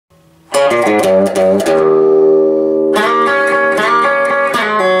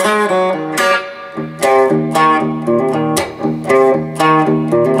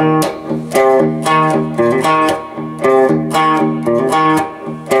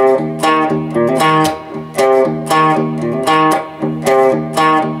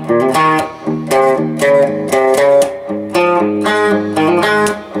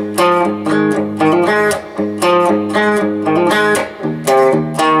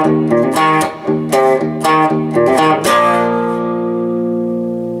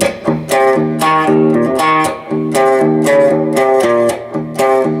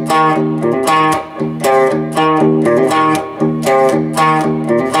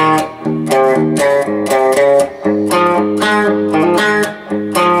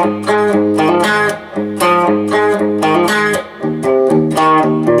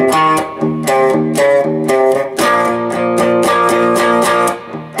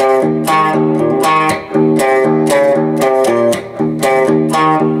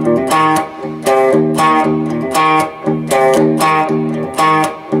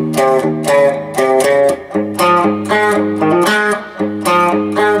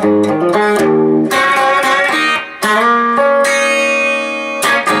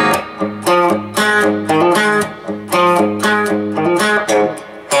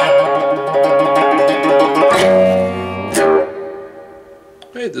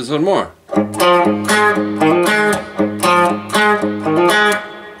Hey, there's one more.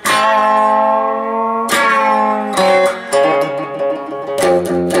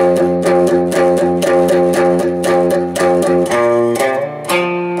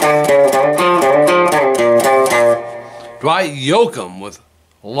 Dwight Yoakam with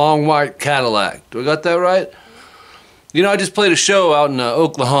a long white Cadillac. Do I got that right? You know, I just played a show out in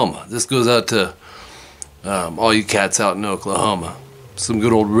Oklahoma. This goes out to all you cats out in Oklahoma. Some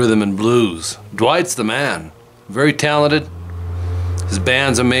good old rhythm and blues. Dwight's the man. Very talented. His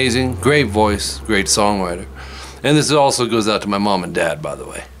band's amazing. Great voice. Great songwriter. And this also goes out to my mom and dad, by the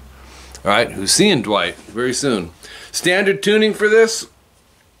way. Alright, who's seeing Dwight very soon. Standard tuning for this.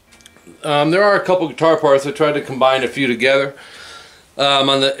 There are a couple guitar parts. I tried to combine a few together.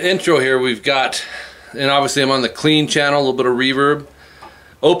 On the intro here we've got, and obviously I'm on the clean channel, a little bit of reverb.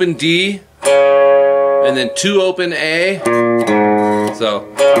 Open D, and then 2 open A. So,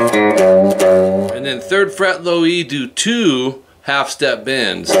 and then 3rd fret low E, do 2 half-step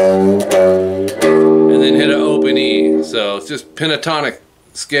bends. And then hit an open E. So it's just pentatonic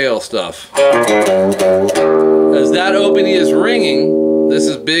scale stuff. As that open E is ringing, this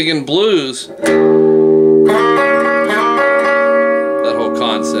is big in blues. That whole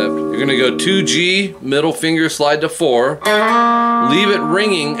concept. You're going to go 2G, middle finger slide to 4. Leave it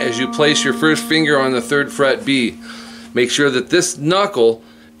ringing as you place your first finger on the 3rd fret B. Make sure that this knuckle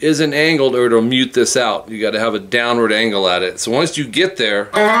isn't angled or it'll mute this out. You got to have a downward angle at it. So once you get there,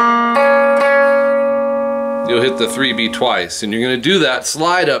 you'll hit the 3B twice. And you're going to do that,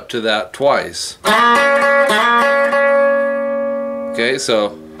 slide up to that twice. Okay,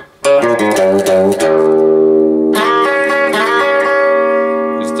 so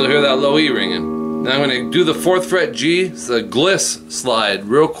you still hear that low E ringing. Now I'm going to do the 4th fret G. It's a gliss slide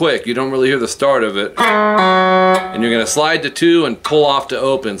real quick. You don't really hear the start of it. And you're going to slide to 2 and pull off to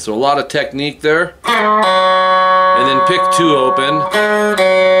open. So a lot of technique there. And then pick 2 open.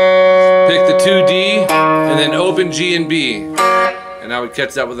 Pick the 2D. And then open G and B. And I would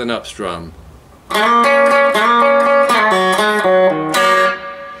catch that with an up strum.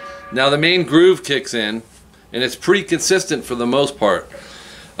 Now the main groove kicks in. And it's pretty consistent for the most part.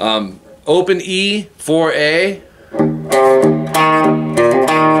 Open E, 4A.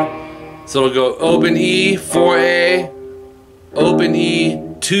 So it'll go open E, 4A, open E,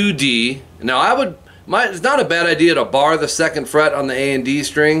 2D. Now it's not a bad idea to bar the 2nd fret on the A and D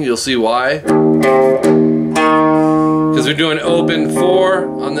string. You'll see why. Because we're doing open 4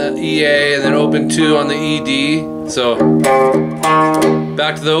 on the EA and then open 2 on the ED. So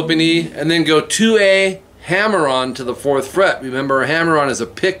back to the open E and then go 2A, hammer on to the 4th fret. Remember, a hammer on is a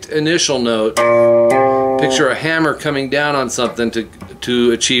picked initial note. Picture a hammer coming down on something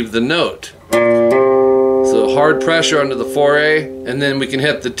to achieve the note. So hard pressure onto the 4A, and then we can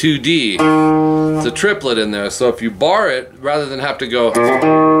hit the 2D. It's a triplet in there, so if you bar it, rather than have to go,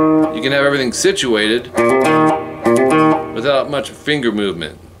 you can have everything situated without much finger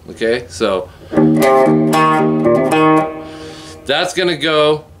movement. Okay, so that's gonna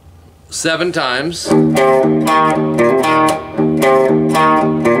go 7 times.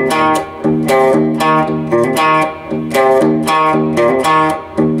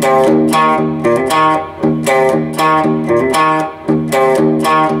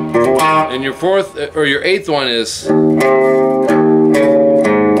 And your fourth or your eighth one is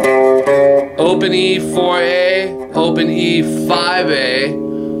open E 4A, open E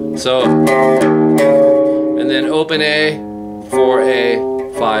 5A. So, and then open A 4A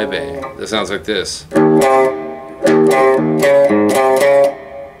 5A. That sounds like this.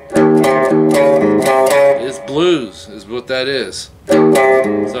 It's blues is what that is.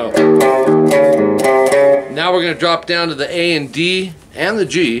 So now we're going to drop down to the A and D and the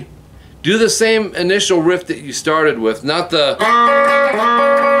G. Do the same initial riff that you started with, not the,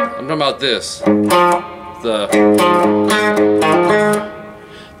 I'm talking about this.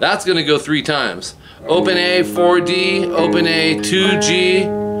 That's going to go 3 times. Open A 4D, open A 2G,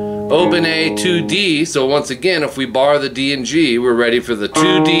 open A 2D. So once again, if we bar the D and G, we're ready for the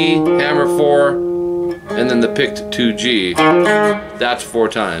 2D, hammer 4, and then the picked 2G. That's 4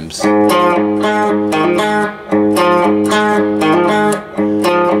 times.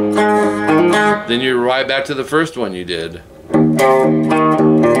 Then you're right back to the first one you did.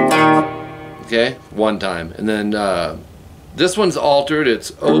 Okay, 1 time. And then this one's altered.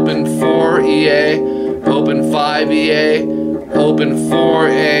 It's open 4 EA, open 5 EA, open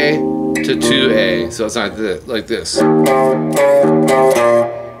 4A to 2A. So it's not like this.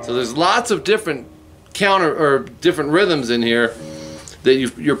 So there's lots of different counter or different rhythms in here that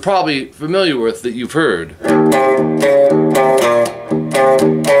you're probably familiar with, that you've heard.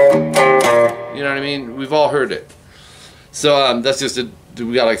 You know what I mean? We've all heard it. So that's just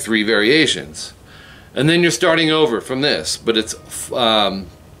we got like 3 variations. And then you're starting over from this, but it's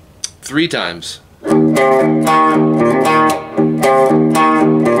 3 times.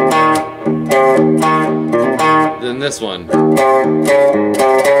 Then this one.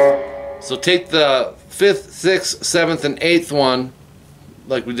 So take the 5th, 6th, 7th, and 8th one,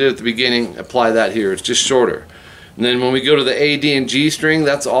 like we did at the beginning, apply that here. It's just shorter. And then when we go to the A, D, and G string,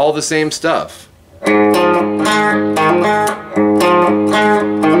 that's all the same stuff.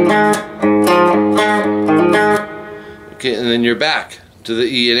 Okay, and then you're back to the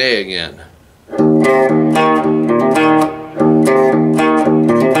E and A again.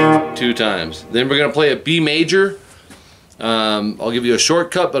 2 times. Then we're going to play a B major. I'll give you a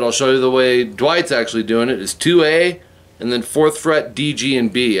shortcut, but I'll show you the way Dwight's actually doing it. It's 2A, and then 4th fret, D, G,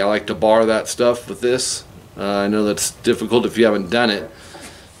 and B. I like to bar that stuff with this. I know that's difficult if you haven't done it,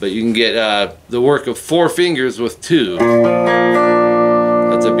 but you can get the work of 4 fingers with 2.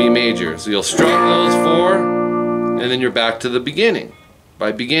 That's a B major. So you'll strum those 4, and then you're back to the beginning.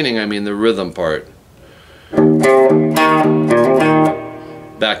 By beginning, I mean the rhythm part.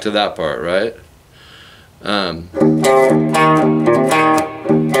 Back to that part, right? And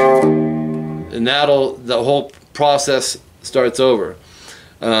the whole process starts over.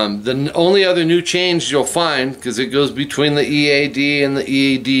 The only other new change you'll find, because it goes between the EAD and the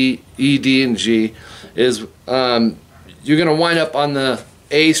ED, ED and G, is you're going to wind up on the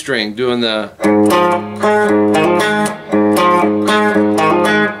A string doing the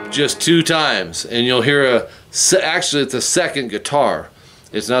just 2 times, and you'll hear actually it's a second guitar.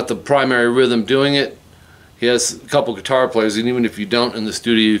 It's not the primary rhythm doing it. He has a couple guitar players, and even if you don't in the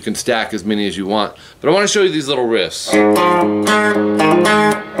studio, you can stack as many as you want. But I want to show you these little riffs.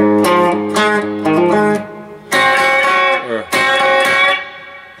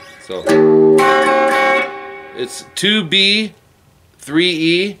 So it's 2B,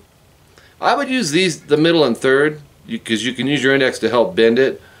 3E. I would use these, the middle and third, because you can use your index to help bend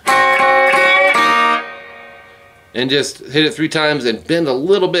it. And just hit it 3 times and bend a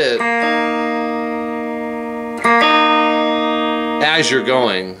little bit as you're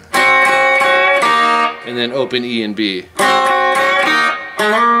going, and then open E and B.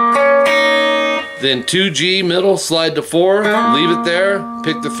 Then 2G middle, slide to 4, leave it there,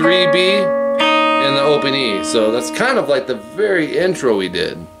 pick the 3B and the open E. So that's kind of like the very intro we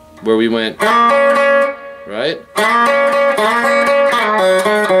did, where we went, right?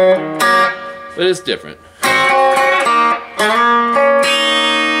 But it's different.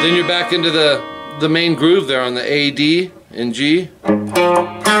 Then you're back into the main groove there on the A, D, and G. 2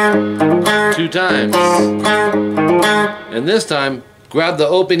 times. And this time, grab the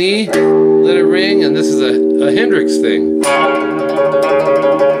open E, let it ring, and this is a Hendrix thing.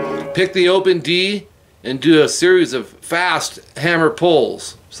 Pick the open D and do a series of fast hammer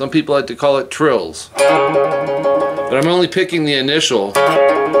pulls. Some people like to call it trills. But I'm only picking the initial.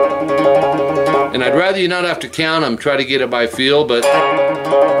 And I'd rather you not have to count them, try to get it by feel, but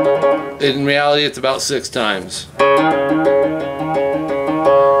in reality it's about 6 times.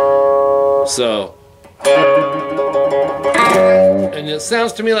 So, and it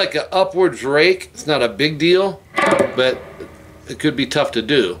sounds to me like an upwards rake. It's not a big deal, but it could be tough to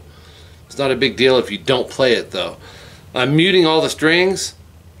do. It's not a big deal if you don't play it though. I'm muting all the strings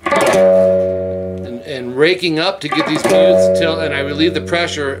and raking up to get these mutes and I relieve the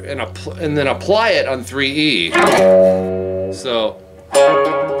pressure and then apply it on 3E. So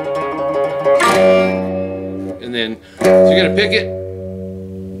and then you're gonna pick it,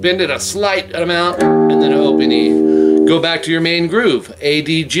 bend it a slight amount, and then an open E. Go back to your main groove, A,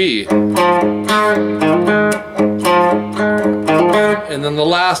 D, G. And then the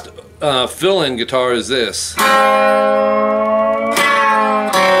last fill-in guitar is this,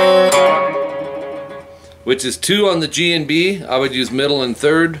 which is 2 on the G and B. I would use middle and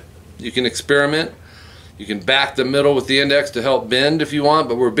third. You can experiment. You can back the middle with the index to help bend if you want,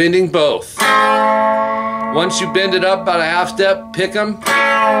 but we're bending both. Once you bend it up about a half step, pick them,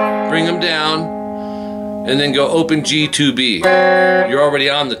 bring them down, and then go open G, 2B. You're already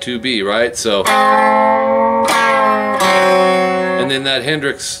on the 2B, right? So, and then that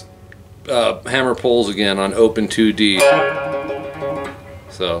Hendrix hammer pulls again on open 2D.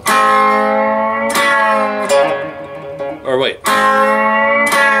 So, or wait.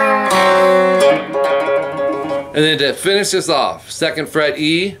 And then to finish this off, 2nd fret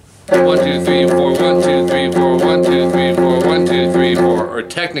E, 1, 2, 3, 4, 1, 2, 3, 4, 1, 2, 3, 4, 1, 2, 3, 4, or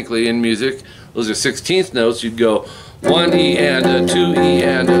technically in music, those are 16th notes. You'd go 1 E and a 2 E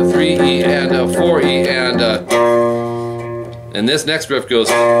and a 3 E and a 4 E and a, and this next riff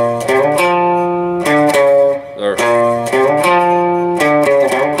goes, or,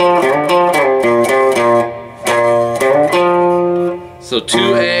 so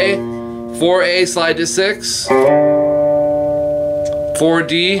 2A, 4A slide to 6,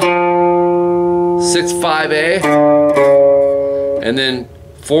 4D, 6, 5A, and then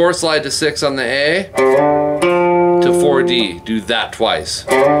 4 slide to 6 on the A to 4D. Do that twice.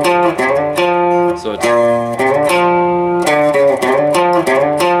 So it's,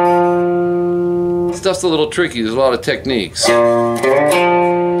 stuff's a little tricky. There's a lot of techniques. And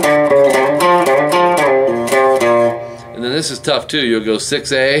then this is tough too. You'll go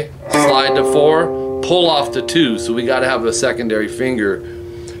 6A, slide to 4, pull off to 2. So we got to have a secondary finger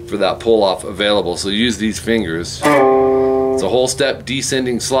for that pull off available. So use these fingers. It's a whole step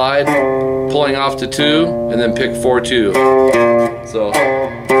descending slide, pulling off to 2, and then pick 4, 2. So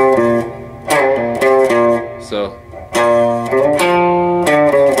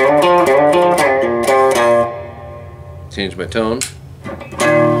change my tone.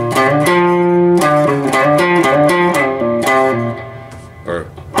 Or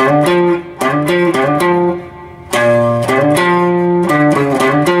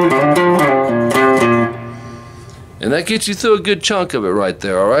and that gets you through a good chunk of it right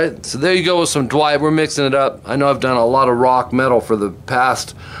there, alright? So there you go with some Dwight. We're mixing it up. I know I've done a lot of rock metal for the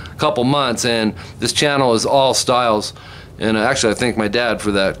past couple months, and this channel is all styles. And actually I thank my dad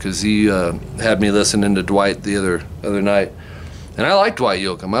for that, because he had me listening to Dwight the other night. And I like Dwight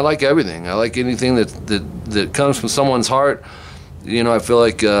Yoakam. I like everything. I like anything that comes from someone's heart. You know, I feel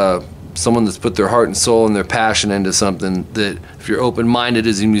like someone that's put their heart and soul and their passion into something, that if you're open-minded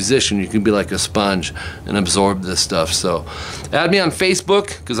as a musician, you can be like a sponge and absorb this stuff. So add me on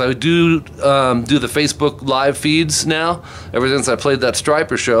Facebook, because I do the Facebook live feeds now, ever since I played that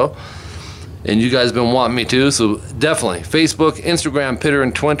Striper show. And you guys have been wanting me to, so definitely Facebook, Instagram, Pitter,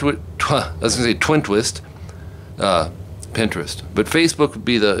 and Twintwist. I was gonna say Twintwist, Pinterest. But Facebook would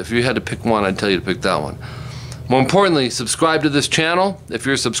be if you had to pick one, I'd tell you to pick that one. More importantly, subscribe to this channel. If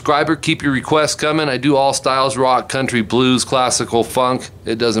you're a subscriber, keep your requests coming. I do all styles: rock, country, blues, classical, funk.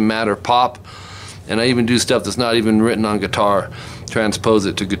 It doesn't matter, pop. And I even do stuff that's not even written on guitar, transpose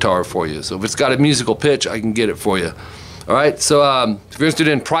it to guitar for you. So if it's got a musical pitch, I can get it for you. Alright, so if you're interested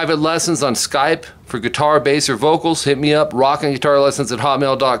in private lessons on Skype for guitar, bass, or vocals, hit me up,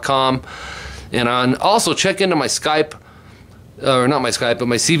 rockinguitarlessons@hotmail.com. And also check into my Skype, or not my Skype, but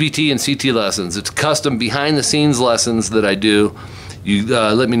my CVT and CT lessons. It's custom behind-the-scenes lessons that I do. You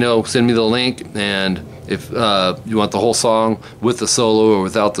let me know, send me the link, and if you want the whole song with the solo or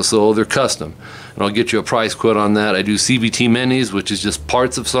without the solo, they're custom. And I'll get you a price quote on that. I do CVT minis, which is just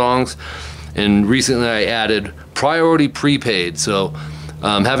parts of songs. And recently I added priority prepaid. So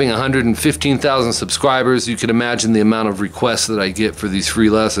having 115,000 subscribers, you can imagine the amount of requests that I get for these free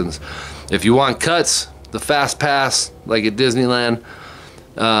lessons. If you want cuts, the fast pass, like at Disneyland,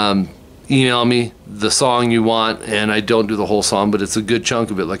 email me the song you want, and I don't do the whole song, but it's a good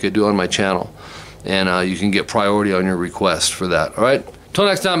chunk of it like I do on my channel. And you can get priority on your request for that. Alright? Till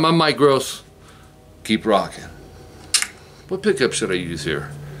next time, I'm Mike Gross. Keep rocking. What pickup should I use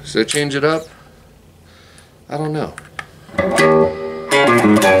here? Should I change it up? I don't know.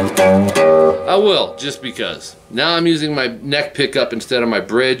 I will, just because. Now I'm using my neck pickup instead of my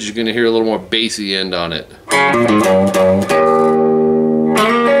bridge. You're going to hear a little more bassy end on it.